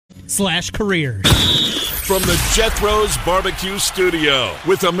Jethros.com/careers. From the Jethro's Barbecue Studio,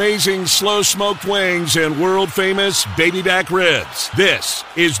 with amazing slow-smoked wings and world-famous baby back ribs, this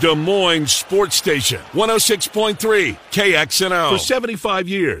is Des Moines Sports Station, 106.3 KXNO. For 75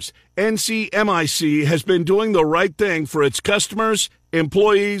 years, NCMIC has been doing the right thing for its customers,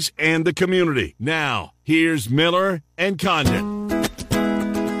 employees, and the community. Now, here's Miller and Condon.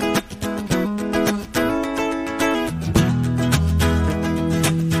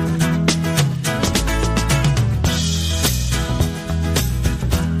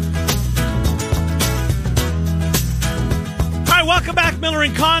 Welcome back, Miller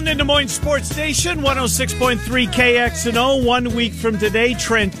and Condon, Des Moines Sports Station, 106.3 KXNO. 1 week from today,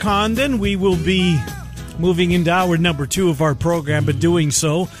 Trent Condon. We will be moving into hour number 2 of our program, but doing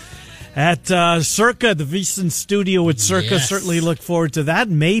so at Circa, the VSiN studio at Circa. Yes. Certainly look forward to that.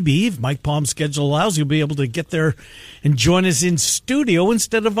 Maybe, if Mike Palm's schedule allows, he'll be able to get there and join us in studio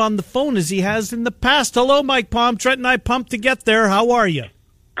instead of on the phone as he has in the past. Hello, Mike Palm. Trent and I pumped to get there. How are you?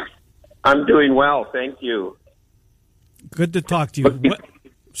 I'm doing well, thank you. Good to talk to you.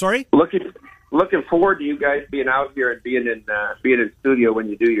 Sorry? Looking forward to you guys being out here and being in studio when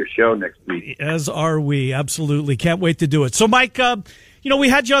you do your show next week. As are we. Absolutely. Can't wait to do it. So, Mike, we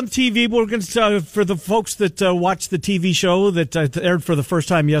had you on TV, but we're going to, for the folks that watch the TV show that aired for the first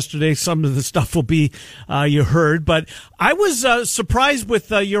time yesterday, some of the stuff will be you heard. But I was surprised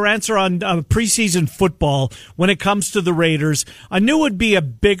with your answer on preseason football when it comes to the Raiders. I knew it would be a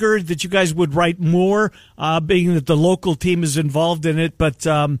bigger, that you guys would write more, being that the local team is involved in it. But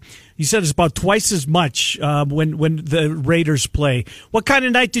you said it's about twice as much when the Raiders play. What kind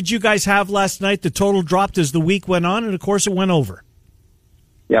of night did you guys have last night? The total dropped as the week went on, and, of course, it went over.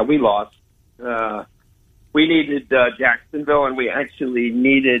 Yeah, we lost. We needed Jacksonville, and we actually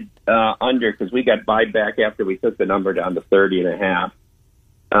needed under because we got buyback after we took the number down to 30.5.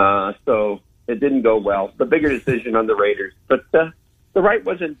 So it didn't go well. The bigger decision on the Raiders, but the right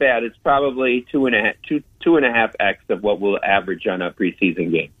wasn't bad. It's probably 2.5x of what we'll average on a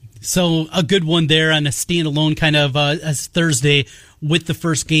preseason game. So a good one there on a standalone kind of as Thursday with the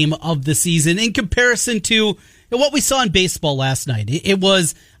first game of the season in comparison to what we saw in baseball last night.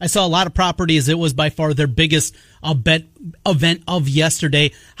 I saw a lot of properties. It was by far their biggest bet event of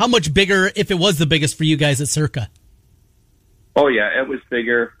yesterday. How much bigger, if it was the biggest for you guys at Circa? Oh, yeah, it was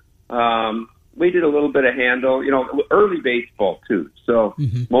bigger. We did a little bit of handle, early baseball, too. So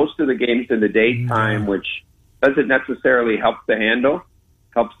most of the games in the daytime, which doesn't necessarily help the handle,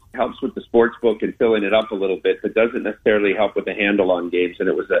 helps with the sports book and filling it up a little bit, but doesn't necessarily help with the handle on games. And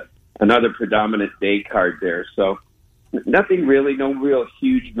it was another predominant day card there. So nothing really, no real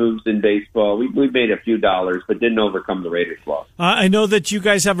huge moves in baseball. We made a few dollars, but didn't overcome the Raiders' loss. I know that you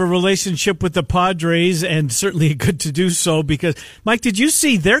guys have a relationship with the Padres, and certainly good to do so because, Mike, did you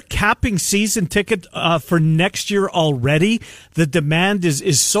see they're capping season ticket for next year already? The demand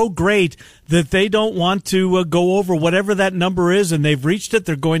is so great that they don't want to go over whatever that number is, and they've reached it.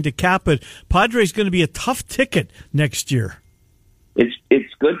 They're going to cap it. Padres going to be a tough ticket next year.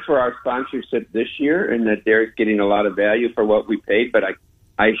 It's good for our sponsorship this year in that they're getting a lot of value for what we paid, but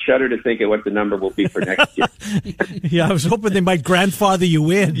I shudder to think of what the number will be for next year. Yeah, I was hoping they might grandfather you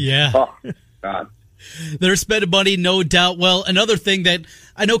in. Yeah. Oh, God. They're spending money, no doubt. Well, another thing that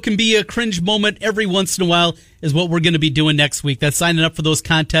I know can be a cringe moment every once in a while is what we're going to be doing next week. That's signing up for those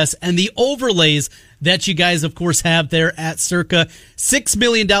contests and the overlays that you guys, of course, have there at Circa. $6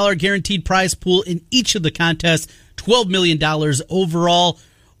 million guaranteed prize pool in each of the contests, $12 million overall.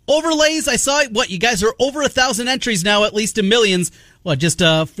 Overlays, I saw it. You guys are over 1,000 entries now, at least in millions. Just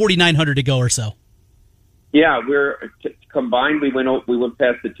 4,900 to go or so. Yeah, we're combined. We went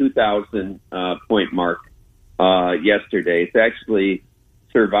past the 2,000 point mark yesterday. It's actually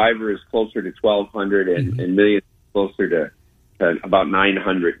Survivor is closer to 1,200 and Millions closer to about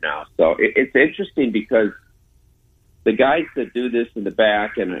 900 now. So it's interesting because the guys that do this in the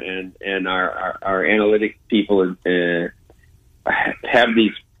back and our analytics people have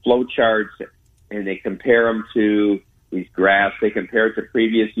these flow charts and they compare them to these graphs. They compare it to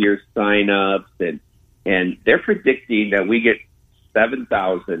previous year's signups and they're predicting that we get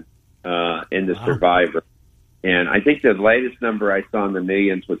 7,000 in the Survivor. And I think the latest number I saw in the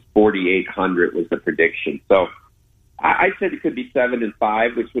Millions was 4,800 was the prediction. So I said it could be 7 and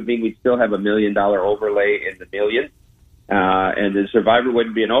 5, which would mean we'd still have $1 million overlay in the Millions. And the Survivor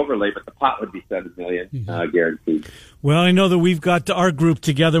wouldn't be an overlay, but the pot would be $7 million guaranteed. Well, I know that we've got our group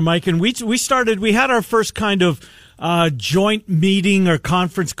together, Mike, and we had our first kind of joint meeting or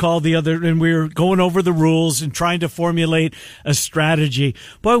conference call and we were going over the rules and trying to formulate a strategy.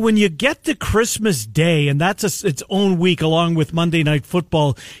 But when you get to Christmas Day, and that's its own week along with Monday Night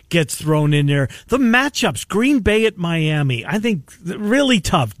Football gets thrown in there, the matchups, Green Bay at Miami, I think really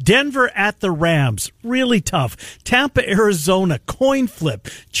tough. Denver at the Rams, really tough. Tampa, Arizona, coin flip.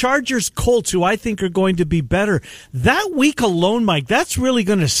 Chargers, Colts, who I think are going to be better. That week alone, Mike, that's really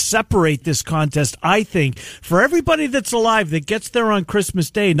going to separate this contest, I think, for everybody that's alive that gets there on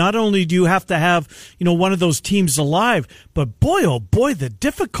Christmas Day. Not only do you have to have, one of those teams alive, but boy, oh boy, the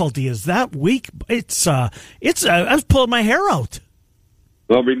difficulty is that week. I was pulling my hair out.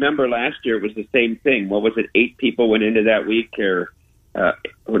 Well, remember last year it was the same thing. What was it? 8 people went into that week, or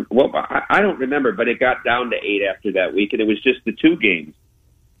I don't remember, but it got down to 8 after that week, and it was just the 2 games,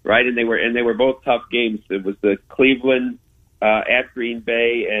 right? And they were both tough games. It was the Cleveland at Green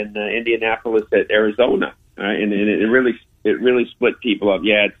Bay and Indianapolis at Arizona, and it really split people up.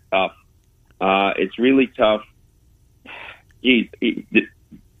 Yeah, it's tough. It's really tough. Geez,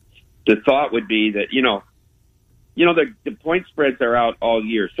 the thought would be that the point spreads are out all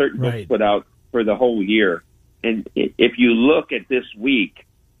year. Certain books put out for the whole year. And if you look at this week,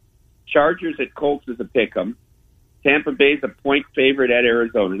 Chargers at Colts is a pick'em. Tampa Bay is a point favorite at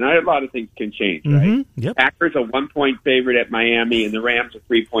Arizona. Now, a lot of things can change, right? Yep. Packers a 1-point favorite at Miami, and the Rams a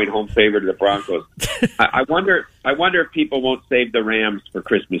 3-point home favorite at the Broncos. I wonder if people won't save the Rams for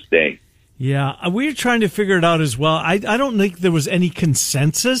Christmas Day. Yeah, we were trying to figure it out as well. I don't think there was any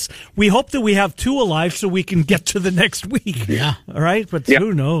consensus. We hope that we have 2 alive so we can get to the next week. Yeah. All right, but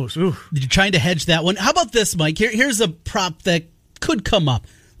who knows? Ooh. You're trying to hedge that one. How about this, Mike? Here's a prop that could come up.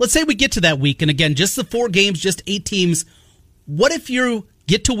 Let's say we get to that week, and again, just the 4 games, just 8 teams. What if you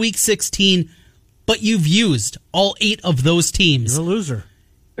get to week 16, but you've used all 8 of those teams? You're a loser.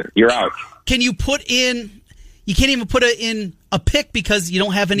 You're out. Can you put in... You can't even put in a pick because you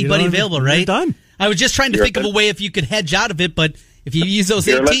don't have anybody available, right? You're done. I was just trying to think of a way if you could hedge out of it, but if you use those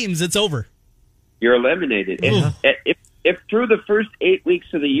 8 teams, it's over. You're eliminated. If through the first 8 weeks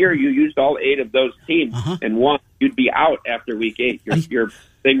of the year you used all 8 of those teams and won, you'd be out after week 8. Your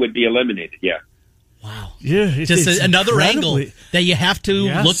thing would be eliminated. Yeah. Wow. Yeah. Just another angle that you have to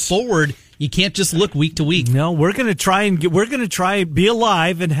look forward. You can't just look week to week. No, we're going to try and be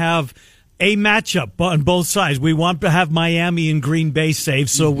alive and have a matchup on both sides. We want to have Miami and Green Bay safe,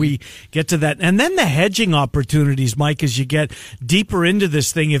 so we get to that. And then the hedging opportunities, Mike, as you get deeper into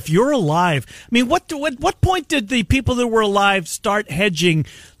this thing. If you're alive, I mean, what point did the people that were alive start hedging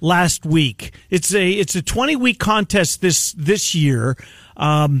last week? It's a 20-week contest this year.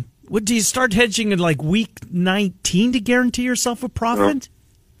 What do you start hedging in like week 19 to guarantee yourself a profit?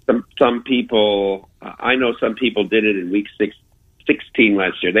 Some people, I know some people did it in week 16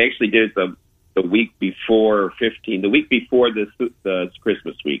 last year. They actually did it the week before 15, the week before the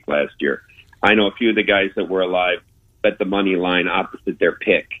Christmas week last year. I know a few of the guys that were alive bet the money line opposite their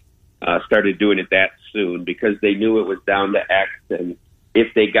pick, started doing it that soon because they knew it was down to X, and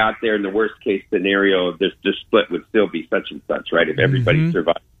if they got there in the worst case scenario, the split would still be such and such, right? If everybody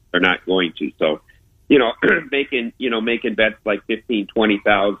survived, they're not going to. So, making bets like 15,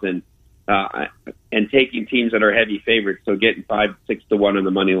 20,000, and taking teams that are heavy favorites, so getting 5-6 to 1 on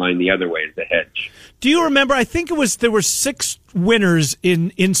the money line the other way is a hedge. Do you remember? I think there were 6 winners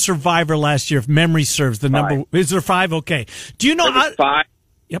in Survivor last year, if memory serves. The 5. Number is there 5? Okay. Do you know? 5.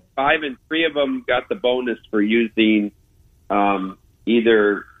 Yep. 5, and 3 of them got the bonus for using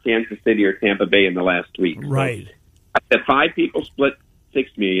either Kansas City or Tampa Bay in the last week. Right. So, the 5 people split $6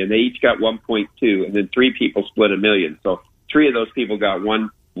 million. They each got 1.2, and then 3 people split $1 million. So 3 of those people got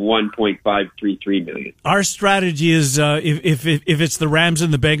 1.533 million. Our strategy is if it's the Rams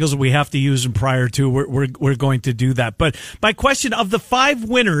and the Bengals, we have to use them prior to. We're going to do that. But my question, of the 5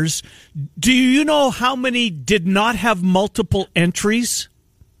 winners, do you know how many did not have multiple entries?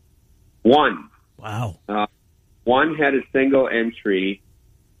 1. Wow. 1 had a single entry.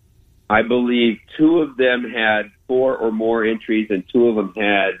 I believe 2 of them had 4 or more entries, and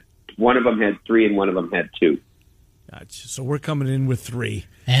one of them had 3, and one of them had 2. Gotcha. So we're coming in with 3.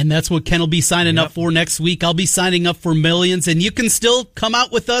 And that's what Ken will be signing up for next week. I'll be signing up for millions, and you can still come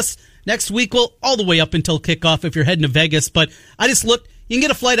out with us next week, well, all the way up until kickoff if you're heading to Vegas. But I just looked. You can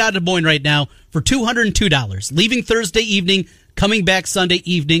get a flight out of Des Moines right now for $202. Leaving Thursday evening, coming back Sunday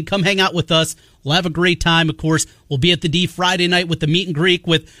evening. Come hang out with us. We'll have a great time. Of course, we'll be at the D Friday night with the meet and greet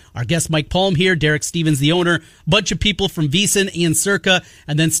with our guest Mike Palm here, Derek Stevens, the owner, a bunch of people from VEASAN, Ian Circa,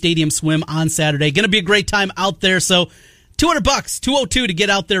 and then Stadium Swim on Saturday. Going to be a great time out there. So $200, $202 to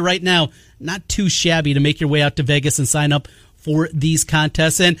get out there right now. Not too shabby to make your way out to Vegas and sign up for these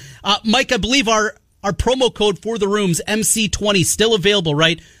contests. And Mike, I believe our our promo code for the rooms, MC20, still available,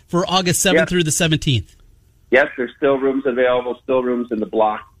 right, for August 7th through the 17th? Yes, there's still rooms available, still rooms in the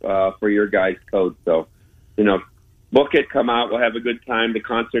block for your guys' code. So, book it, come out. We'll have a good time. The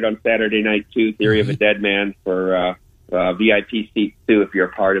concert on Saturday night, too, Theory of a Dead Man for VIP seats, too, if you're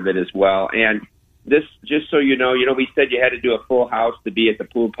a part of it as well. And this, just so you know, we said you had to do a full house to be at the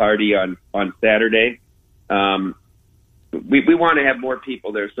pool party on Saturday. We want to have more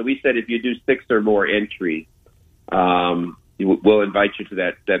people there. So we said if you do 6 or more entries, we'll invite you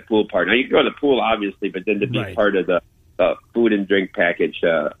to that pool party. Now, you can go to the pool, obviously, but then to be part of the food and drink package,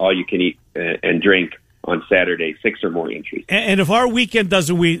 all you can eat and drink on Saturday, 6 or more entries. And if our weekend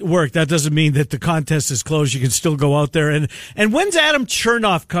doesn't work, that doesn't mean that the contest is closed. You can still go out there. And when's Adam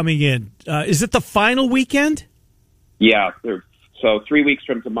Chernoff coming in? Is it the final weekend? Yeah. So 3 weeks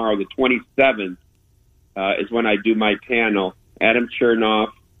from tomorrow, the 27th, is when I do my panel. Adam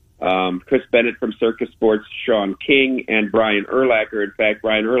Chernoff, Chris Bennett from Circa Sports, Sean King, and Brian Urlacher. In fact,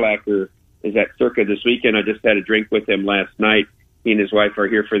 Brian Urlacher is at Circa this weekend. I just had a drink with him last night. He and his wife are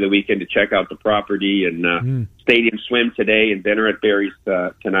here for the weekend to check out the property, and stadium swim today and dinner at Barry's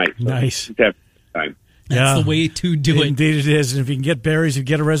tonight. So nice. Have a good time. That's the way to do it. Indeed it is. And if you can get Barry's and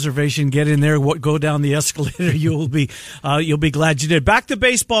get a reservation, get in there, go down the escalator, you'll be glad you did. Back to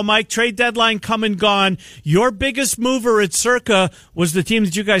baseball, Mike. Trade deadline come and gone. Your biggest mover at Circa was the team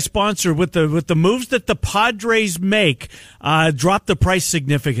that you guys sponsor. With the moves that the Padres make, drop the price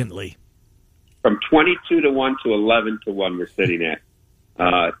significantly. From 22-1 to 11-1, we're sitting at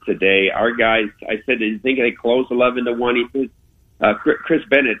today. Our guys, I said, do you think they close 11-1? He said, Chris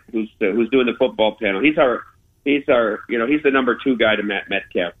Bennett, who's doing the football panel. He's the number 2 guy to Matt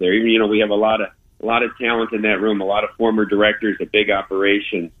Metcalf there. Even, we have a lot of talent in that room. A lot of former directors of big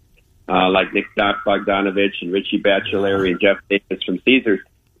operations like Nick Bogdanovich and Richie Bachelari and Jeff Davis from Caesars.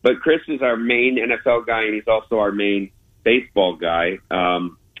 But Chris is our main NFL guy, and he's also our main baseball guy.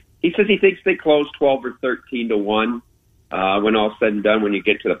 He says he thinks they close 12 or 13-1 when all's said and done. When you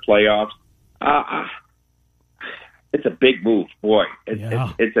get to the playoffs, it's a big move, boy. It's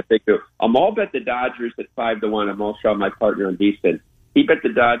a big move. I'll bet the Dodgers at 5-1. I'm also my partner in VSiN. He bet the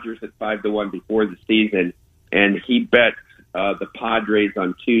Dodgers at 5-1 before the season, and he bet the Padres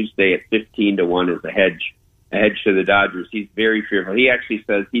on Tuesday at 15-1 as a hedge to the Dodgers. He's very fearful. He actually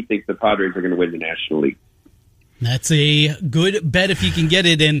says he thinks the Padres are going to win the National League. That's a good bet if you can get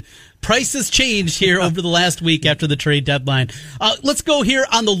it. And prices changed here over the last week after the trade deadline. Let's go here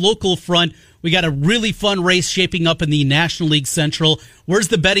on the local front. We got a really fun race shaping up in the National League Central. Where's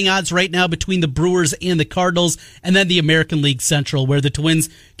the betting odds right now between the Brewers and the Cardinals, and then the American League Central, where the Twins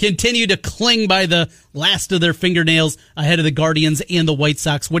continue to cling by the last of their fingernails ahead of the Guardians and the White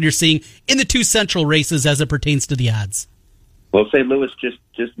Sox? What you're seeing in the 2 Central races as it pertains to the odds? Well, St. Louis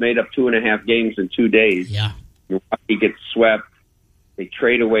just made up 2.5 games in 2 days. Yeah. Milwaukee gets swept. They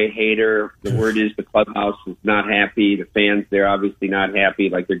trade away Hader. The word is the clubhouse is not happy. The fans, they're obviously not happy,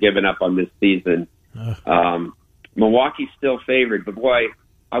 like they're giving up on this season. Milwaukee's still favored, but boy,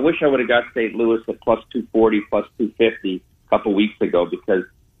 I wish I would have got St. Louis at plus 240, plus 250 a couple weeks ago, because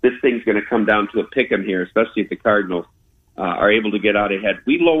this thing's going to come down to a pick'em here, especially if the Cardinals are able to get out ahead.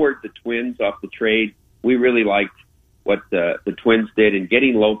 We lowered the Twins off the trade. We really liked what the Twins did in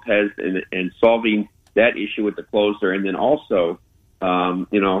getting Lopez and solving that issue with the closer, and then also,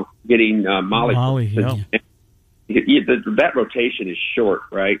 getting Molly. Yeah. That rotation is short,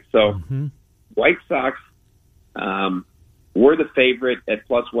 right? So White Sox were the favorite at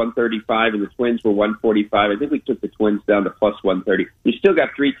plus 135, and the Twins were 145. I think we took the Twins down to plus 130. You still got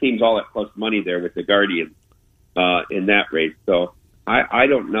 3 teams all at plus money there with the Guardians in that race. So I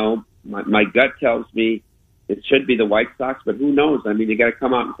don't know. My gut tells me it should be the White Sox, but who knows? I mean, you got to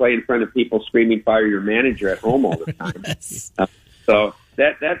come out and play in front of people screaming "Fire your manager" at home all the time. Yes. So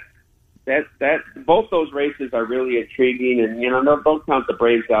that both those races are really intriguing, and don't count the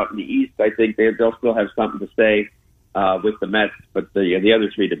Braves out in the East. I think they'll still have something to say with the Mets, but the other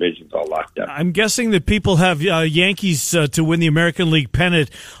 3 divisions all locked up. I'm guessing that people have Yankees to win the American League pennant.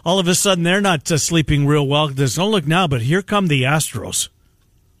 All of a sudden, they're not sleeping real well. Don't look now, but here come the Astros.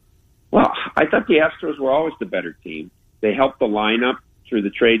 Well, I thought the Astros were always the better team. They helped the lineup through the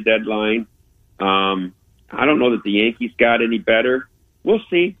trade deadline. I don't know that the Yankees got any better. We'll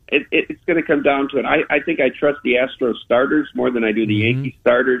see. It's going to come down to it. I think I trust the Astros starters more than I do the Yankees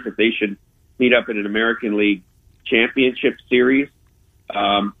starters, if they should meet up in an American League Championship Series.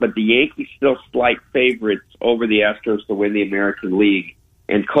 But the Yankees still slight favorites over the Astros to win the American League.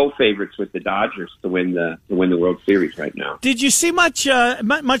 and co-favorites with the Dodgers to win the World Series right now. Did you see much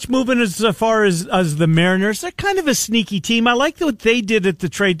movement as far as the Mariners? They're kind of a sneaky team. I like what they did at the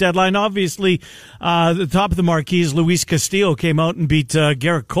trade deadline. Obviously, the top of the marquee is Luis Castillo came out and beat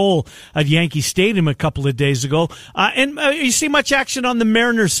Garrett Cole at Yankee Stadium a couple of days ago. And you see much action on the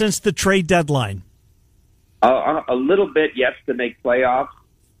Mariners since the trade deadline? A little bit, yes, to make playoffs.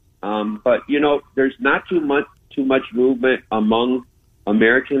 But, there's not too much movement among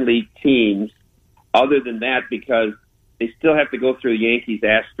American League teams other than that because they still have to go through the Yankees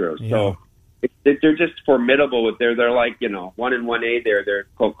Astros. Yeah. So they're just formidable. They're like, 1 and 1A there. They're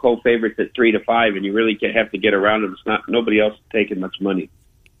co-favorites at 3-5, and you really have to get around them. It's not nobody else taking much money.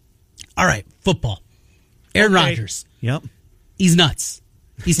 All right, football. Aaron Rodgers. Yep. He's nuts.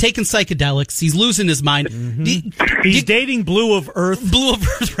 He's taking psychedelics. He's losing his mind. Mm-hmm. He's dating Blue of Earth. Blue of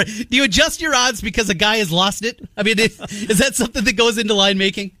Earth, right. Do you adjust your odds because a guy has lost it? I mean, is that something that goes into line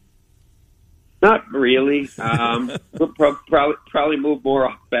making? Not really. We'll probably move more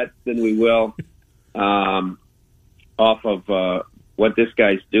off bets than we will off of what this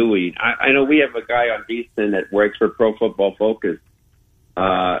guy's doing. I know we have a guy on VSiN that works for Pro Football Focus,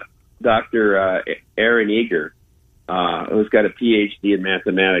 Dr. Aaron Eager. Who's got a PhD in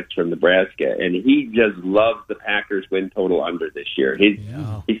mathematics from Nebraska, and he just loves the Packers win total under this year. He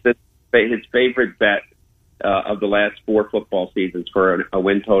said his favorite bet of the last 4 football seasons for a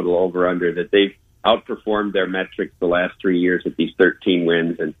win total over under, that they've outperformed their metrics the last 3 years at these 13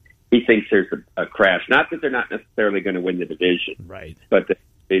 wins, and he thinks there's a crash. Not that they're not necessarily going to win the division, right? But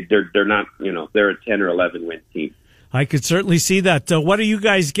they're not. They're a 10 or 11 win team. I could certainly see that. What are you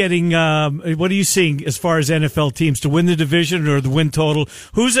guys getting? What are you seeing as far as NFL teams to win the division or the win total?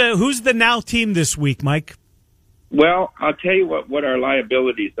 Who's the now team this week, Mike? Well, I'll tell you what our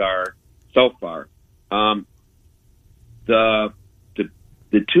liabilities are so far. The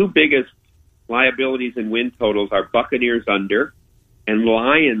 2 biggest liabilities in win totals are Buccaneers under and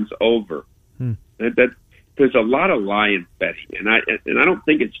Lions over. There's a lot of Lions betting, and I don't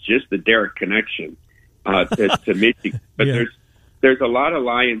think it's just the Derek connection. To Michigan, but there's a lot of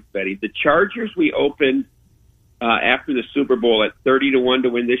Lions betting. The Chargers we opened after the Super Bowl at 30-1 to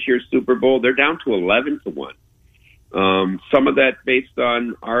win this year's Super Bowl. They're down to 11-1. Some of that based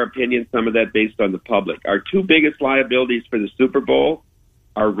on our opinion, some of that based on the public. Our 2 biggest liabilities for the Super Bowl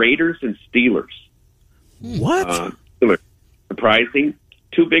are Raiders and Steelers. What? Steelers. Surprising.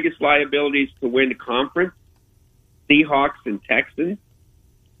 2 biggest liabilities to win the conference: Seahawks and Texans.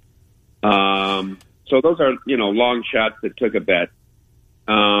 So those are, long shots that took a bet.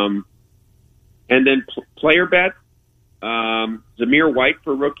 And then player bets, Zamir White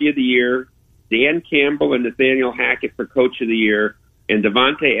for Rookie of the Year, Dan Campbell and Nathaniel Hackett for Coach of the Year, and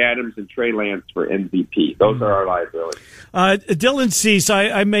Devontae Adams and Trey Lance for MVP. Those are our liabilities. Dylan Cease,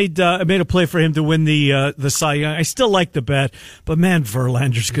 I made a play for him to win the Cy Young. I still like the bet, but man,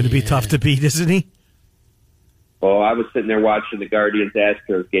 Verlander's going to be tough to beat, isn't he? Well, I was sitting there watching the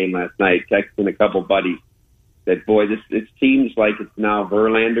Guardians-Astros game last night, texting a couple buddies that, boy, it seems like it's now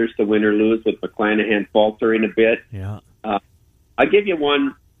Verlander's to win or lose with McClanahan faltering a bit. Yeah. I'll give you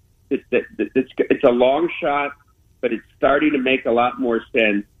one. It's a long shot, but it's starting to make a lot more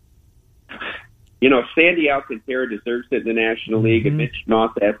sense. Sandy Alcantara deserves it in the National League, and Mitch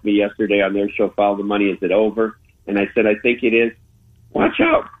Moss asked me yesterday on their show, Follow the Money, is it over? And I said, I think it is. Watch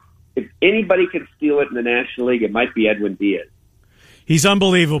out. If anybody can steal it in the National League, it might be Edwin Diaz. He's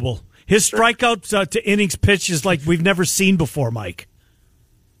unbelievable. His strikeout to innings pitch is like we've never seen before, Mike.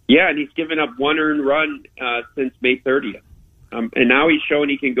 Yeah, and he's given up 1 earned run since May 30th. And now he's showing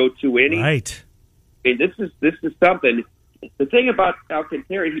he can go 2 innings. Right. I mean, this is something. The thing about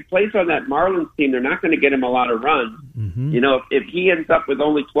Alcantara, he plays on that Marlins team. They're not going to get him a lot of runs. Mm-hmm. If he ends up with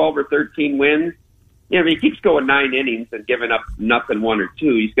only 12 or 13 wins, he keeps going 9 innings and giving up nothing 1 or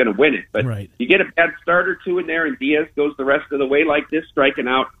 2, he's going to win it. But you get a bad start or 2 in there, and Diaz goes the rest of the way like this, striking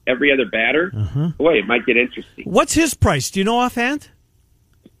out every other batter. Boy, it might get interesting. What's his price? Do you know offhand?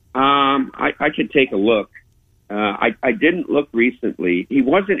 I could take a look. I didn't look recently. He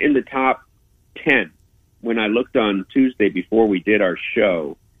wasn't in the top 10 when I looked on Tuesday before we did our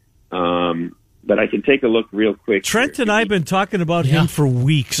show. But I can take a look real quick. Trent and I have been talking about him for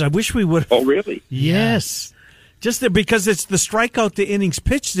weeks. I wish we would. Oh, really? Yes. Just because it's the strikeout to innings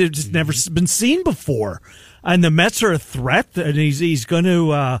pitch that's never been seen before. And the Mets are a threat, and he's going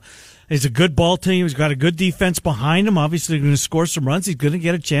to he's a good ball team. He's got a good defense behind him. Obviously going to score some runs. He's going to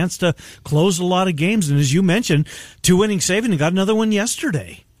get a chance to close a lot of games. And as you mentioned, 2 innings saving. He got another one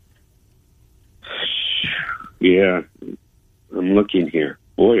yesterday. Yeah. I'm looking here.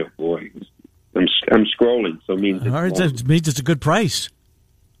 Boy, oh boy. I'm scrolling, so it means it means it's a good price.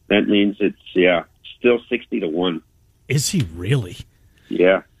 that means it's still 60-1. Is he really?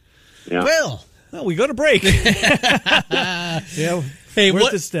 Yeah. Well, we go to break. Hey,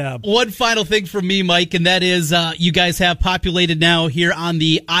 worth the stab. One final thing from me, Mike, and that is you guys have populated now here on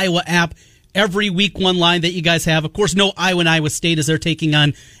the Iowa app every week one line that you guys have. Of course, no Iowa and Iowa State as they're taking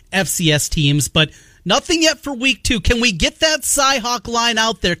on FCS teams, but nothing yet for week 2. Can we get that Cy-Hawk line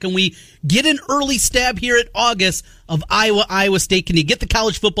out there? Can we get an early stab here at August of Iowa State? Can you get the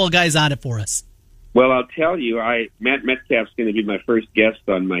college football guys on it for us? Well, I'll tell you, Matt Metcalf's going to be my first guest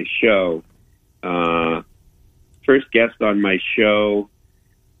on my show.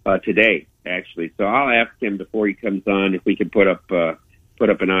 Today, actually. So I'll ask him before he comes on if we can put up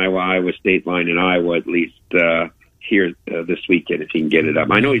an Iowa State line in Iowa at least here this weekend if he can get it up.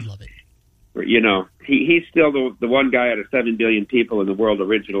 I know he's still the one guy out of 7 billion people in the world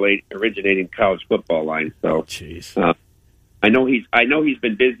originating college football line. So I know he's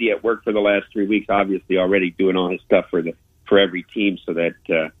been busy at work for the last 3 weeks, obviously already doing all his stuff for every team, so that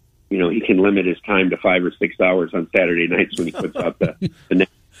he can limit his time to 5 or 6 hours on Saturday nights when he puts out the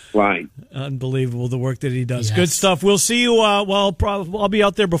next line. Unbelievable, the work that he does. Yes. Good stuff. We'll see you. I'll be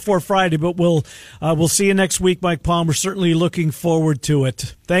out there before Friday, but we'll see you next week, Mike Palm. We're certainly looking forward to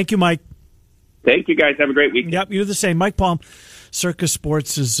it. Thank you, Mike. Thank you, guys. Have a great week. Yep, you the same. Mike Palm, Circus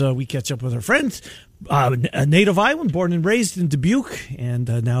Sports, as we catch up with our friends. A native Iowan, born and raised in Dubuque,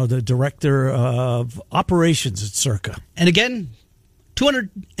 and now the director of operations at Circa. And again,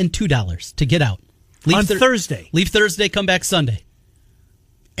 $202 to get out. Thursday. Leave Thursday, come back Sunday.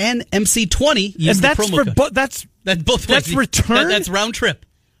 And MC20, use the promo code. That's ways. return? That's round trip.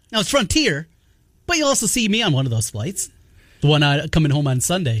 Now, it's Frontier, but you'll also see me on one of those flights. The one coming home on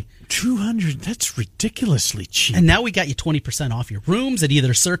Sunday. $200, that's ridiculously cheap. And now we got you 20% off your rooms at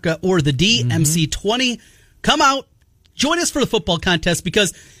either Circa or the D, MC20. Come out, join us for the football contest,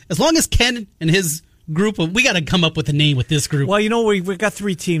 because as long as Ken and his group, we got to come up with a name with this group. Well, we've got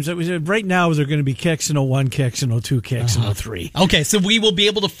 3 teams. Right now, they're going to be Kexon 01, Kexon 02, Kexon 03. Okay, so we will be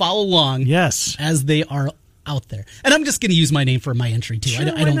able to follow along as they are out there. And I'm just going to use my name for my entry, too. Sure,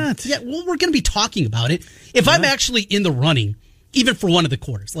 why not? Yeah, well, we're going to be talking about it. If I'm actually in the running, even for one of the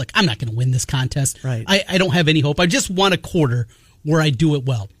quarters, like, I'm not going to win this contest. Right. I don't have any hope. I just want a quarter where I do it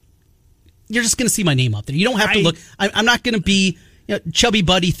well. You're just going to see my name out there. You don't have to look. I'm not going to be Chubby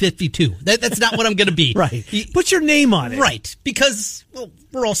Buddy 52. That's not what I'm going to be. Right. Put your name on it. Right. Because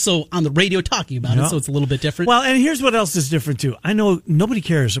we're also on the radio talking about it, so it's a little bit different. Well, and here's what else is different, too. I know nobody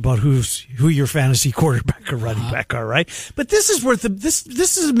cares about who your fantasy quarterback or running back are, right? But this is worth this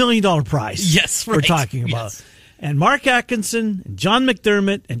is $1 million prize. Yes, right. We're talking about. Yes. And Mark Atkinson, and John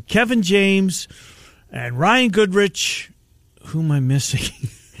McDermott, and Kevin James, and Ryan Goodrich. Who am I missing?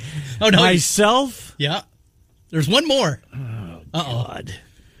 Oh, no. Myself. Yeah. There's one more. God.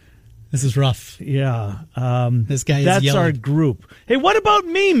 This is rough. Yeah. This guy is That's yelling. our group. Hey, what about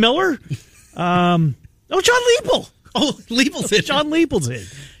me, Miller? John Liebel. Oh, Liebel's in. John Liebel's in.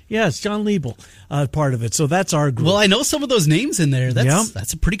 Yes, John Liebel, part of it. So that's our group. Well, I know some of those names in there.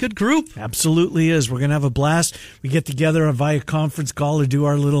 That's a pretty good group. Absolutely is. We're going to have a blast. We get together via conference call or do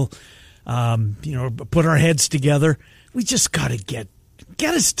our little, put our heads together. We just got to get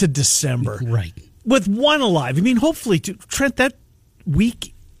us to December. Right. With one alive. I mean, hopefully, Trent, that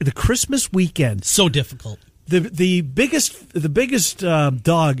week, the Christmas weekend. So difficult. The biggest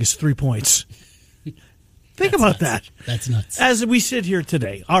dog is 3 points. Think about that. That's nuts. As we sit here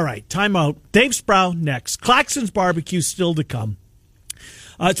today. All right, time out. Dave Sproul next. Claxon's Barbecue still to come.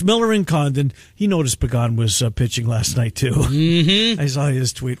 It's Miller and Condon. He noticed Pagan was pitching last night, too. Mm-hmm. I saw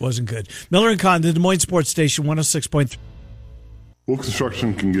his tweet. Wasn't good. Miller and Condon, Des Moines Sports Station, 106.3. Wolf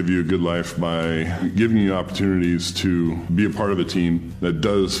Construction can give you a good life by giving you opportunities to be a part of a team that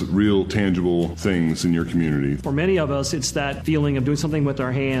does real, tangible things in your community. For many of us, it's that feeling of doing something with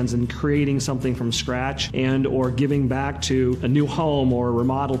our hands and creating something from scratch and or giving back to a new home or a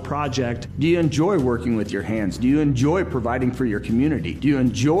remodel project. Do you enjoy working with your hands? Do you enjoy providing for your community? Do you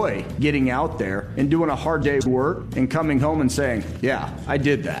enjoy getting out there and doing a hard day's work and coming home and saying, yeah, I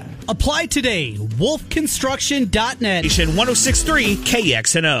did that? Apply today. wolfconstruction.net. 106.3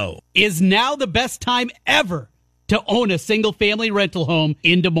 KXNO. Is now the best time ever to own a single-family rental home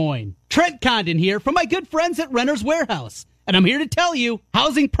in Des Moines. Trent Condon here from my good friends at Renter's Warehouse. And I'm here to tell you,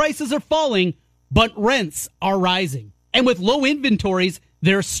 housing prices are falling, but rents are rising. And with low inventories,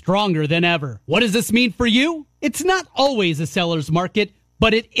 they're stronger than ever. What does this mean for you? It's not always a seller's market,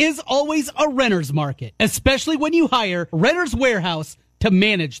 but it is always a renter's market, especially when you hire Renter's Warehouse to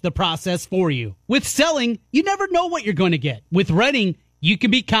manage the process for you. With selling, you never know what you're going to get. With renting, you can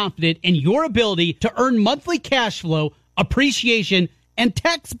be confident in your ability to earn monthly cash flow, appreciation, and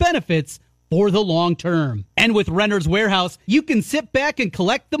tax benefits for the long term. And with Renter's Warehouse, you can sit back and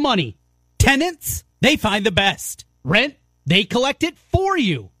collect the money. Tenants, they find the best. Rent, they collect it for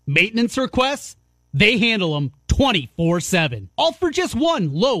you. Maintenance requests, they handle them 24/7. All for just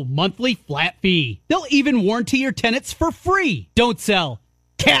one low monthly flat fee. They'll even warranty your tenants for free. Don't sell,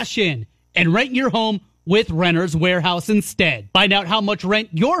 cash in, and rent your home with Renter's Warehouse instead. Find out how much rent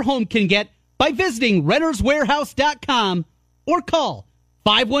your home can get by visiting renterswarehouse.com or call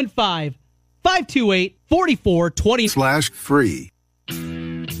 515-528-4420/free.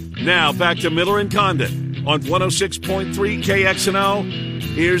 Now back to Miller and Condon on 106.3 KXNO.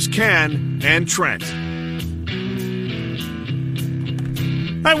 Here's Ken and Trent.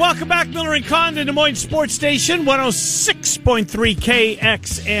 All right, welcome back, Miller and Condon, Des Moines Sports Station, 106.3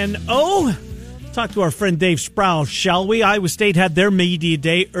 KXNO. Talk to our friend Dave Sproul, shall we? Iowa State had their media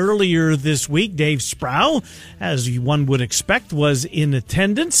day earlier this week. Dave Sproul, as one would expect, was in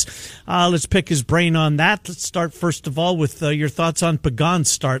attendance. Let's pick his brain on that. Let's start, first of all, with your thoughts on Pagan's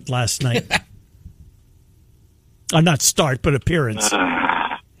start last night. Not start, but appearance.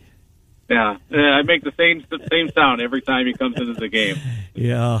 Yeah, I make the same sound every time he comes into the game.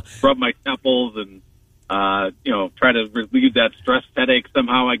 Yeah. Rub my temples and, try to relieve that stress headache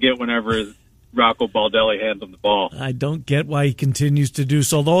somehow I get whenever Rocco Baldelli hands him the ball. I don't get why he continues to do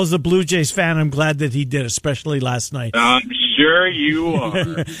so. Though as a Blue Jays fan, I'm glad that he did, especially last night. I'm sure you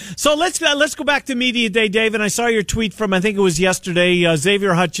are. So let's go back to Media Day, Dave. And I saw your tweet from, I think it was yesterday,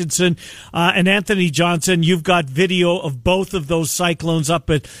 Xavier Hutchinson and Anthony Johnson. You've got video of both of those Cyclones up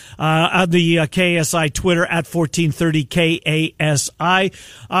at the KSI Twitter at 1430 KASI.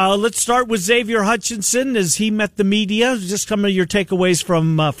 Let's start with Xavier Hutchinson as he met the media. Just some of your takeaways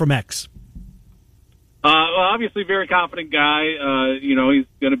from X. Well, obviously, very confident guy. He's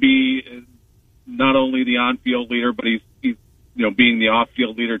going to be not only the on-field leader, but he's being the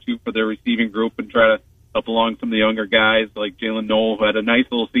off-field leader too for their receiving group and try to help along some of the younger guys like Jalen Noel, who had a nice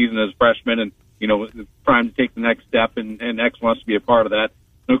little season as a freshman and is primed to take the next step. And X wants to be a part of that.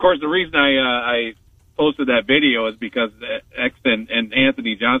 And of course, the reason I posted that video is because X and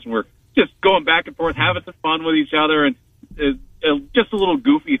Anthony Johnson were just going back and forth, having some fun with each other, and just a little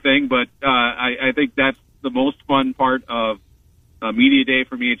goofy thing, but I think that's the most fun part of Media Day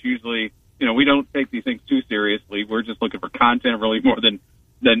for me. It's usually, we don't take these things too seriously. We're just looking for content really more than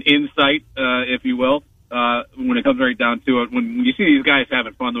insight, if you will, when it comes right down to it. When you see these guys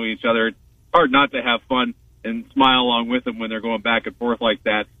having fun with each other, it's hard not to have fun and smile along with them when they're going back and forth like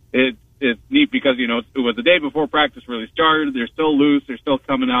that. It's neat because, it was the day before practice really started. They're still loose. They're still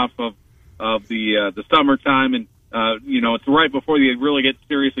coming off of the summertime, and it's right before they really get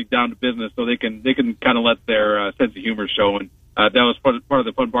seriously down to business, so they can kind of let their sense of humor show. And that was part of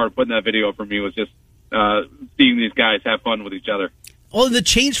the fun part of putting that video up for me, was just seeing these guys have fun with each other. Well, the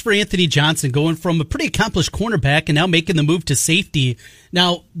change for Anthony Johnson, going from a pretty accomplished cornerback and now making the move to safety.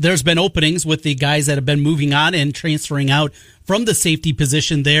 Now, there's been openings with the guys that have been moving on and transferring out from the safety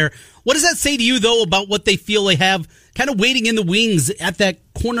position there. What does that say to you, though, about what they feel they have kind of waiting in the wings at that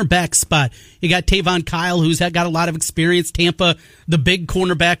cornerback spot? You got Tavon Kyle, who's got a lot of experience. Tampa, the big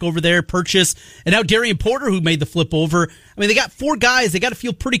cornerback over there, Purchase. And now Darian Porter, who made the flip over. I mean, they got four guys. They got to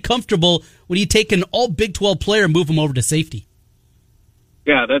feel pretty comfortable when you take an all Big 12 player and move them over to safety.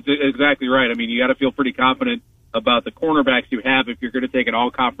 Yeah, that's exactly right. I mean, you got to feel pretty confident about the cornerbacks you have if you're going to take an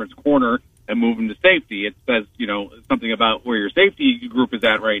all-conference corner and move them to safety. It says, something about where your safety group is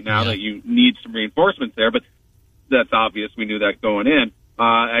at right now, that you need some reinforcements there, but that's obvious. We knew that going in.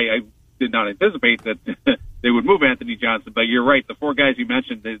 I did not anticipate that they would move Anthony Johnson, but you're right. The four guys you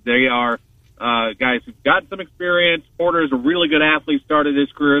mentioned, they are guys who've got some experience. Porter is a really good athlete, started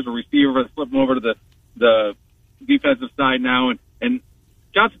his career as a receiver, flipped him over to the defensive side now, and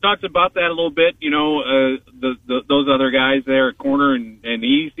Johnson talks about that a little bit, those other guys there at corner, and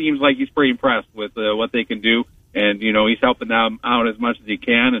he seems like he's pretty impressed with what they can do, and, he's helping them out as much as he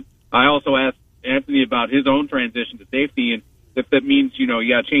can. And I also asked Anthony about his own transition to safety, and if that means, you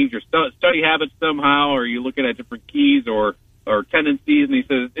got to change your study habits somehow, or you're looking at different keys or tendencies, and he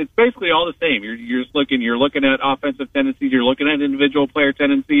says it's basically all the same. You're just looking at offensive tendencies, you're looking at individual player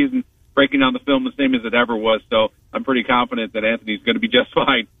tendencies, and breaking down the film the same as it ever was. So I'm pretty confident that Anthony's going to be just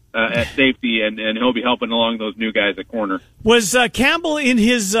fine at safety, and he'll be helping along those new guys at corner. Was Campbell in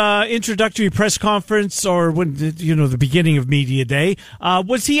his introductory press conference, or when the beginning of Media Day,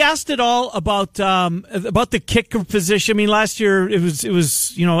 was he asked at all about the kicker position? I mean, last year it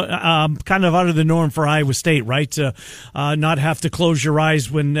was kind of out of the norm for Iowa State, right? To not have to close your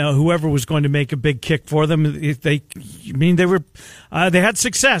eyes when whoever was going to make a big kick for them. They had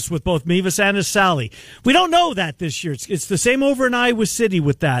success with both Mevis and Asali. We don't know that this year. It's the same over in Iowa City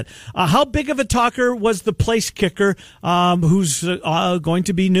with that. How big of a talker was the place kicker who's going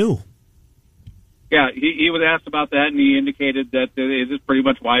to be new? Yeah, he was asked about that, and he indicated that it is pretty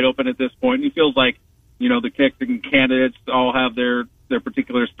much wide open at this point. He feels like, the kicking candidates all have their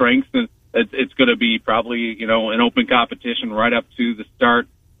particular strengths, and it's going to be probably, an open competition right up to the start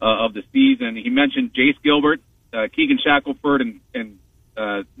of the season. He mentioned Jace Gilbert, Keegan Shackelford, and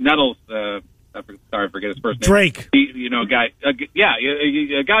Nettles. I forget his first name. Drake. A guy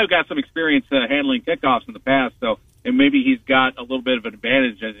who got some experience handling kickoffs in the past, so and maybe he's got a little bit of an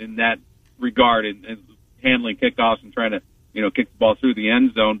advantage in that regard in handling kickoffs and trying to, kick the ball through the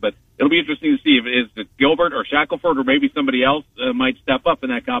end zone. But it'll be interesting to see if it's Gilbert or Shackelford or maybe somebody else might step up in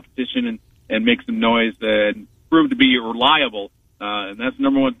that competition and make some noise and prove to be reliable. And that's the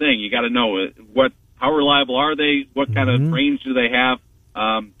number one thing. You got to know how reliable are they? What kind of range do they have?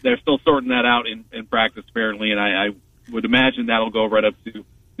 They're still sorting that out in practice, apparently, and I would imagine that'll go right up to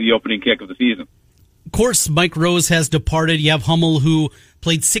the opening kick of the season. Of course, Mike Rose has departed. You have Hummel, who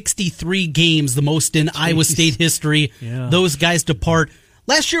played 63 games, the most in Iowa State history. Yeah. Those guys depart.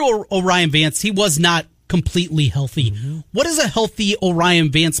 Last year, Orion Vance, he was not completely healthy. What does a healthy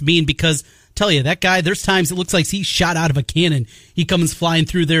Orion Vance mean? Because, tell you, that guy, there's times it looks like he's shot out of a cannon. He comes flying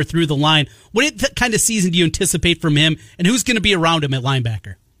through the line. What kind of season do you anticipate from him, and who's going to be around him at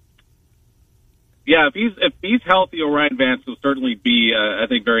linebacker? Yeah, if he's healthy, Orion Vance will certainly be, I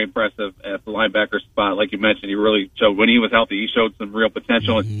think, very impressive at the linebacker spot. Like you mentioned, he really showed when he was healthy. He showed some real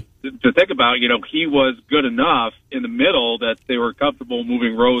potential. And to think about, he was good enough in the middle that they were comfortable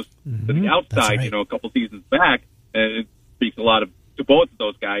moving Rose to the outside. Right. A couple seasons back, and it speaks a lot to both of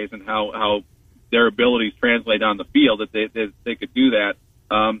those guys and how their abilities translate on the field that they could do that.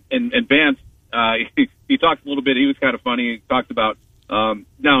 And Vance, he talked a little bit. He was kind of funny. He talked about.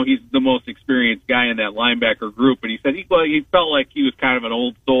 Now he's the most experienced guy in that linebacker group, and he said he felt like he was kind of an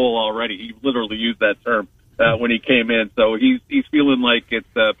old soul already. He literally used that term when he came in, so he's feeling like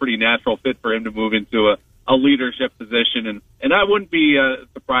it's a pretty natural fit for him to move into a leadership position, and I wouldn't be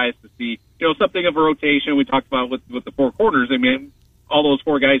surprised to see something of a rotation. We talked about with the four corners. I mean, all those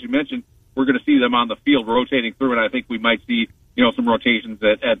four guys you mentioned, we're going to see them on the field rotating through, and I think we might see some rotations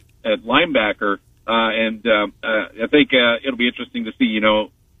at linebacker. I think it'll be interesting to see,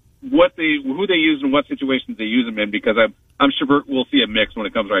 who they use and what situations they use them in, because I'm sure we'll see a mix when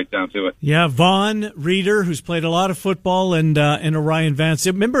it comes right down to it. Yeah, Vaughn Reeder, who's played a lot of football, and Orion Vance.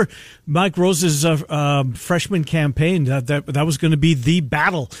 Remember Mike Rose's freshman campaign that was going to be the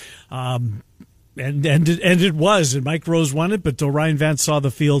battle. And it was, and Mike Rose won it, but Orion Vance saw the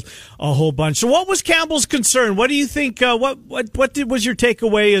field a whole bunch. So, what was Campbell's concern? What do you think? What was your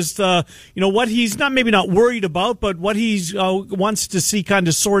takeaway? As what he's maybe not worried about, but what he's wants to see kind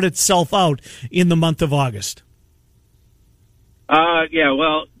of sort itself out in the month of August. Yeah,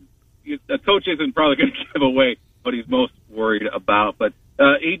 well, the coach isn't probably going to give away what he's most worried about, but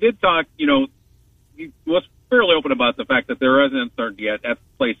he did talk. He was fairly open about the fact that there is uncertainty at the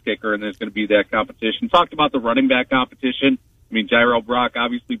place kicker, and there's going to be that competition. Talked about the running back competition. I mean, Jairo Brock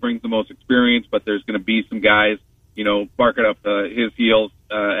obviously brings the most experience, but there's going to be some guys, barking up his heels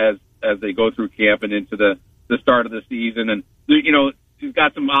as they go through camp and into the start of the season. And, he's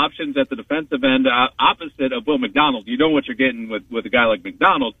got some options at the defensive end opposite of Will McDonald. You know what you're getting with a guy like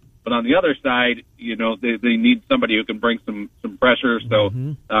McDonald, but on the other side, they need somebody who can bring some pressure.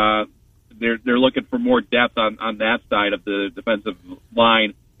 So, They're looking for more depth on that side of the defensive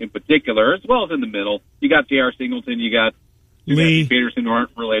line in particular, as well as in the middle. You got J.R. Singleton, you got Lee Peterson, who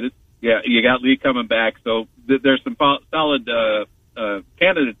aren't related. Yeah, you got Lee coming back. So there's some solid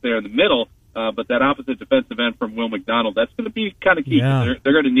candidates there in the middle, but that opposite defensive end from Will McDonald, that's going to be kind of key. Yeah.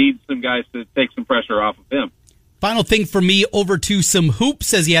 They're going to need some guys to take some pressure off of him. Final thing for me, over to some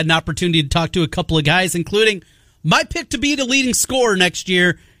hoops, as he had an opportunity to talk to a couple of guys, including my pick to be the leading scorer next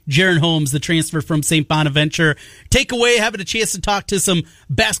year, Jaron Holmes, the transfer from St. Bonaventure. Takeaway, having a chance to talk to some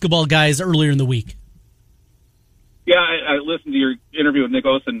basketball guys earlier in the week. Yeah, I listened to your interview with Nick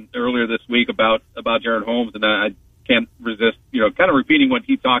Osen earlier this week about Jaron Holmes, and I can't resist, kind of repeating what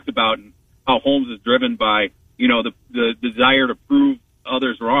he talked about and how Holmes is driven by, the desire to prove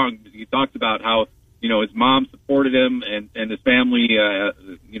others wrong. He talked about how, his mom supported him and his family, as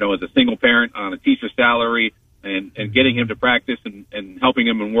a single parent on a teacher's salary, and getting him to practice and helping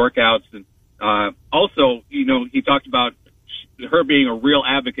him in workouts. And also, he talked about her being a real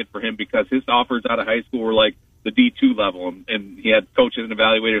advocate for him because his offers out of high school were like the D2 level. And he had coaches and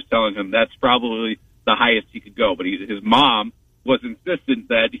evaluators telling him that's probably the highest he could go. But his mom was insistent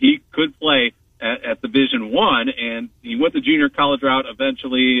that he could play at Division I, and he went the junior college route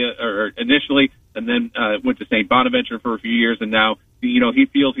initially, and then went to St. Bonaventure for a few years, and now he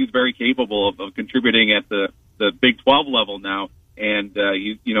feels he's very capable of contributing at the Big 12 level now, and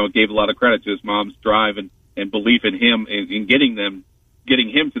he gave a lot of credit to his mom's drive and belief in him in getting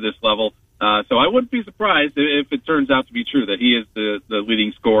him to this level. So I wouldn't be surprised if it turns out to be true that he is the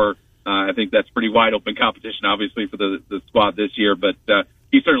leading scorer. I think that's pretty wide open competition, obviously, for the squad this year, but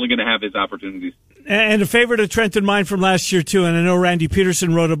he's certainly going to have his opportunities. And a favorite of Trent and mine from last year, too, and I know Randy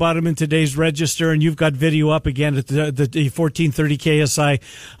Peterson wrote about him in today's Register, and you've got video up again at the 1430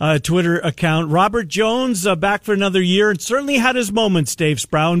 KSI Twitter account. Robert Jones back for another year, and certainly had his moments, Dave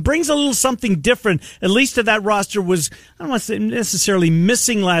Sproul, and brings a little something different, at least to that roster was, I don't want to say necessarily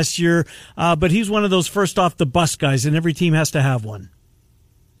missing last year, but he's one of those first off the bus guys, and every team has to have one.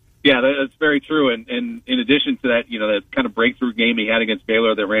 Yeah, that's very true. And in addition to that, that kind of breakthrough game he had against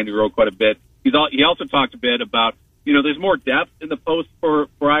Baylor that Randy wrote quite a bit. He also talked a bit about, there's more depth in the post for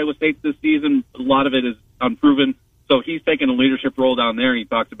Iowa State this season. A lot of it is unproven. So he's taken a leadership role down there. And he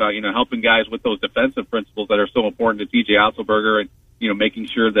talked about, helping guys with those defensive principles that are so important to TJ Otzelberger and, making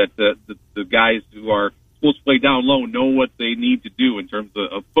sure that the guys who are supposed to play down low know what they need to do in terms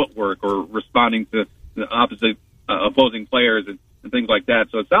of footwork or responding to the opposing players and things like that.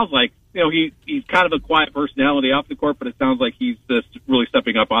 So it sounds like, he's kind of a quiet personality off the court, but it sounds like he's just really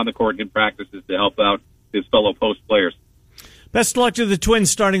stepping up on the court in practices to help out his fellow post players. Best of luck to the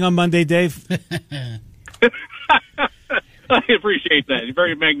Twins starting on Monday, Dave. I appreciate that. You're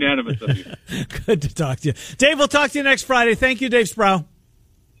very magnanimous of you. Good to talk to you. Dave, we'll talk to you next Friday. Thank you, Dave Sproul.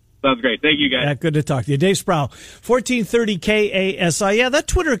 Sounds great. Thank you, guys. Yeah, good to talk to you. Dave Sproul, 1430 KASI. Yeah, that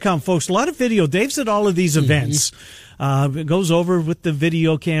Twitter account, folks, a lot of video. Dave's at all of these events. Goes over with the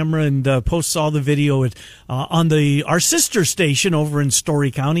video camera and posts all the video on our sister station over in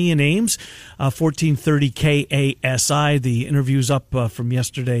Story County in Ames, 1430 KASI. The interviews up from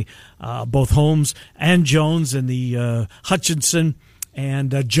yesterday, both Holmes and Jones and the Hutchinson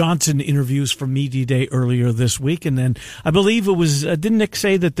and Johnson interviews from Media Day earlier this week. And then I believe it was, didn't Nick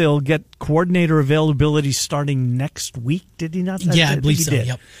say that they'll get coordinator availability starting next week? Did he not? Yeah, I believe so. Did.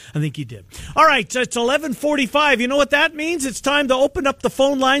 Yep. I think he did. All right, it's 11:45. You know what that means? It's time to open up the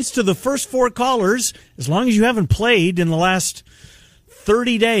phone lines to the first four callers. As long as you haven't played in the last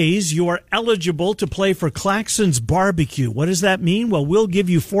 30 days, you are eligible to play for Claxon's Barbecue. What does that mean? Well, we'll give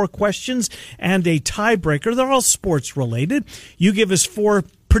you 4 questions and a tiebreaker. They're all sports related. You give us 4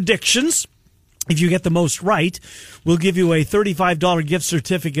 predictions. If you get the most right, we'll give you a $35 gift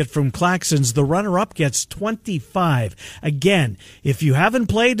certificate from Claxons. The runner-up gets $25. Again, if you haven't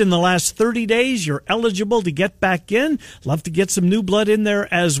played in the last 30 days, you're eligible to get back in. Love to get some new blood in there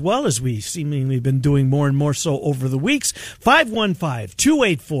as well, as we seemingly been doing more and more so over the weeks.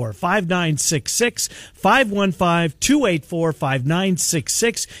 515-284-5966.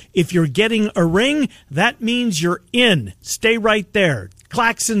 515-284-5966. If you're getting a ring, that means you're in. Stay right there.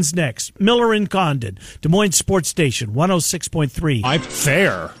 Claxons next. Miller and Condon. Des Moines Sports Station, 106.3. I'm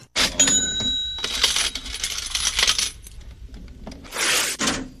fair.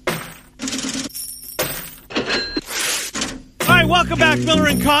 All right, welcome back, Miller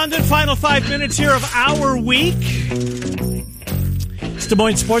and Condon. Final 5 minutes here of our week. It's Des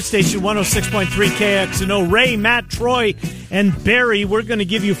Moines Sports Station, 106.3 KXNO. Ray, Matt, Troy, and Barry, we're going to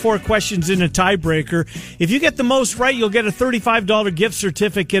give you 4 questions in a tiebreaker. If you get the most right, you'll get a $35 gift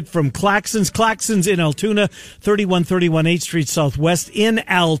certificate from Claxons. Claxons in Altoona, 3131 8th Street Southwest in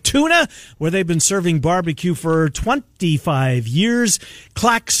Altoona, where they've been serving barbecue for 25 years.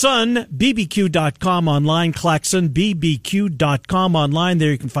 ClaxonBBQ.com online, ClaxonBBQ.com online.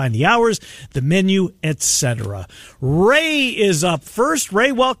 There you can find the hours, the menu, etc. Ray is up first.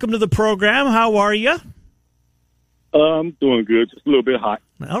 Ray, welcome to the program. How are you? I'm doing good. Just a little bit hot.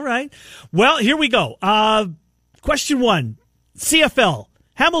 All right. Well, here we go. Question 1. CFL.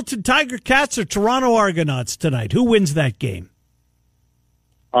 Hamilton Tiger Cats or Toronto Argonauts tonight? Who wins that game?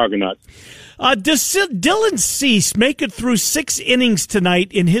 Argonauts. Does Dylan Cease make it through 6 innings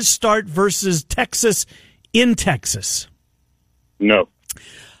tonight in his start versus Texas in Texas? No.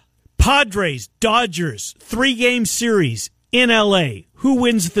 Padres, Dodgers, 3-game series in L.A. Who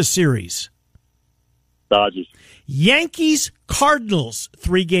wins the series? Dodgers. Yankees, Cardinals,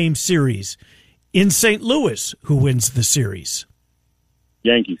 3-game series in St. Louis. Who wins the series?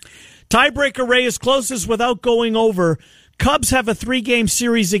 Yankees. Tiebreaker, Ray, is closest without going over. Cubs have a 3-game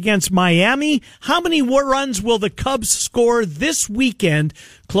series against Miami. How many runs will the Cubs score this weekend?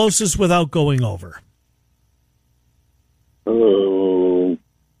 Closest without going over.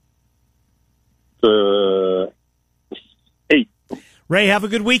 8. Ray, have a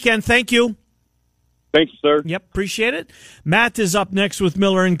good weekend. Thank you. Thank you, sir. Yep, appreciate it. Matt is up next with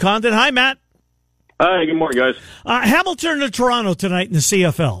Miller and Condon. Hi, Matt. Hi, good morning, guys. Hamilton or Toronto tonight in the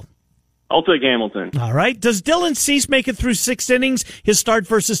CFL? I'll take Hamilton. All right. Does Dylan Cease make it through 6 innings, his start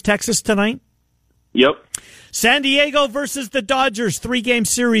versus Texas tonight? Yep. San Diego versus the Dodgers, 3-game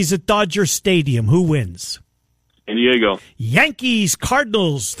series at Dodger Stadium. Who wins? San Diego. Yankees,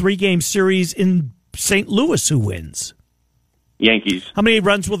 Cardinals, 3-game series in St. Louis. Who wins? Yankees. How many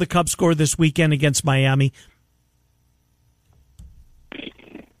runs will the Cubs score this weekend against Miami?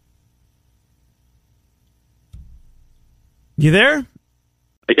 You there?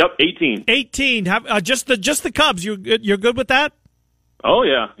 Yep, 18. 18. Just the Cubs. You're good with that? Oh,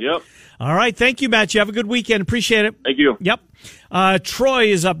 yeah. Yep. All right. Thank you, Matt. You have a good weekend. Appreciate it. Thank you. Yep. Troy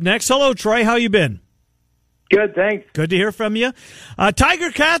is up next. Hello, Troy. How you been? Good, thanks. Good to hear from you. Tiger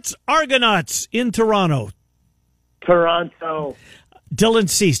Cats, Argonauts in Toronto. Toronto. Dylan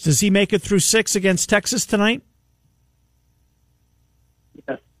Cease, does he make it through 6 against Texas tonight?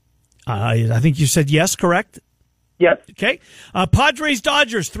 Yes. I think you said yes, correct? Yes. Okay. Padres,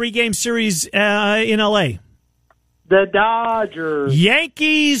 Dodgers, 3-game series in L.A. The Dodgers.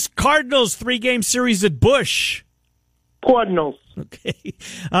 Yankees, Cardinals, 3-game series at Busch. Cardinals. Okay.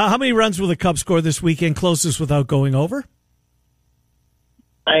 How many runs will the Cubs score this weekend, closest without going over?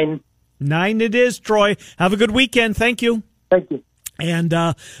 9. 9 it is, Troy. Have a good weekend. Thank you. Thank you. And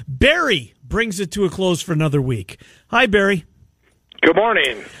Barry brings it to a close for another week. Hi, Barry. Good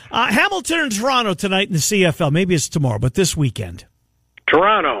morning. Hamilton and Toronto tonight in the CFL. Maybe it's tomorrow, but this weekend.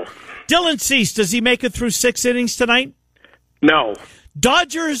 Toronto. Dylan Cease, does he make it through 6 innings tonight? No.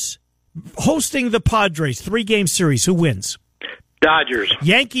 Dodgers hosting the Padres, 3-game series. Who wins? Dodgers.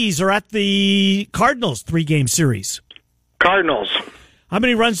 Yankees are at the Cardinals, 3-game series. Cardinals. How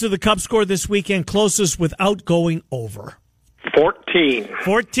many runs do the Cubs score this weekend, closest without going over? 14.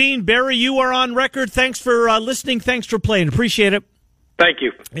 14. Barry, you are on record. Thanks for listening. Thanks for playing. Appreciate it. Thank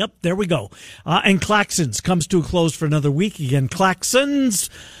you. Yep, there we go. And Claxons comes to a close for another week again. Claxons,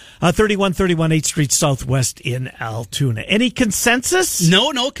 3131 8th Street Southwest in Altoona. Any consensus?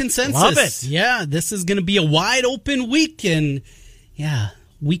 No consensus. Love it. Yeah, this is going to be a wide open week. And,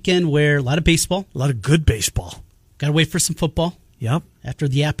 weekend where a lot of baseball. A lot of good baseball. Got to wait for some football. Yep. After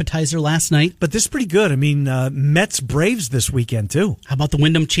the appetizer last night. But this is pretty good. I mean, Mets Braves this weekend, too. How about the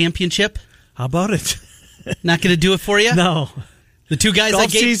Wyndham Championship? How about it? Not going to do it for you? No. The two guys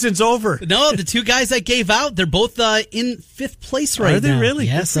Golf season's over. No, the two guys I gave out, they're both in 5th place right now. Are they really?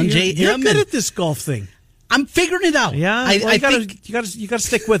 Yes, Sanjay You're M. good at this golf thing. I'm figuring it out. Yeah, I think you got to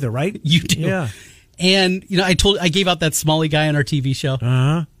stick with it, right? You do. Yeah. And I gave out that Smalley guy on our TV show.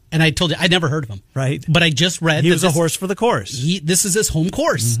 Uh-huh. And I told you, I'd never heard of him. Right. But I just read he was a horse for the course. This is his home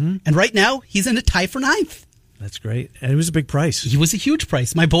course. Mm-hmm. And right now, he's in a tie for 9th. That's great. And it was a big price. He was a huge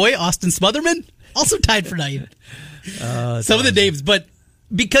price. My boy, Austin Smotherman, also tied for 9th. Some of the names, but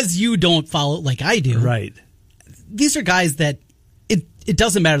because you don't follow it like I do. Right. These are guys that it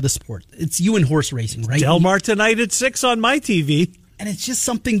doesn't matter the sport. It's you and horse racing, right? Del Mar tonight at 6 on my TV. And it's just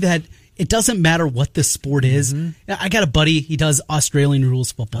something that it doesn't matter what the sport is. Mm-hmm. I got a buddy, he does Australian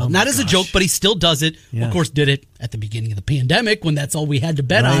rules football. Not as a joke, but he still does it. Yeah. Of course, did it at the beginning of the pandemic when that's all we had to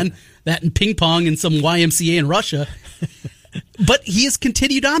bet on. That and ping pong and some YMCA in Russia. But he has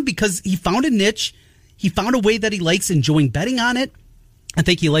continued on because he found a niche. He found a way that he likes enjoying betting on it. I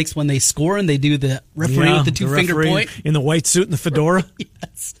think he likes when they score and they do the referee with the two-finger point. In the white suit and the fedora.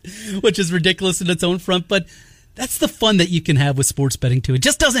 Yes, which is ridiculous in its own front. But that's the fun that you can have with sports betting, too. It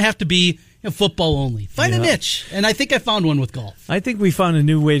just doesn't have to be football only. Find a niche. And I think I found one with golf. I think we found a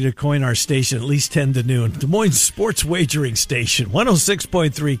new way to coin our station, at least 10 to noon. Des Moines Sports Wagering Station,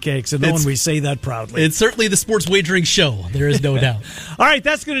 106.3 KX. And we say that proudly. It's certainly the sports wagering show. There is no doubt. All right,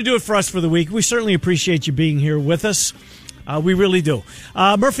 that's going to do it for us for the week. We certainly appreciate you being here with us. We really do.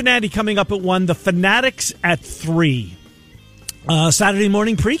 Murph and Andy coming up at 1. The Fanatics at 3. Saturday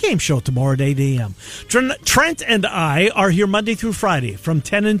morning pregame show tomorrow at 8 a.m. Trent and I are here Monday through Friday from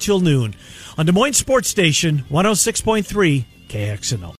 10 until noon on Des Moines Sports Station, 106.3 KXNO.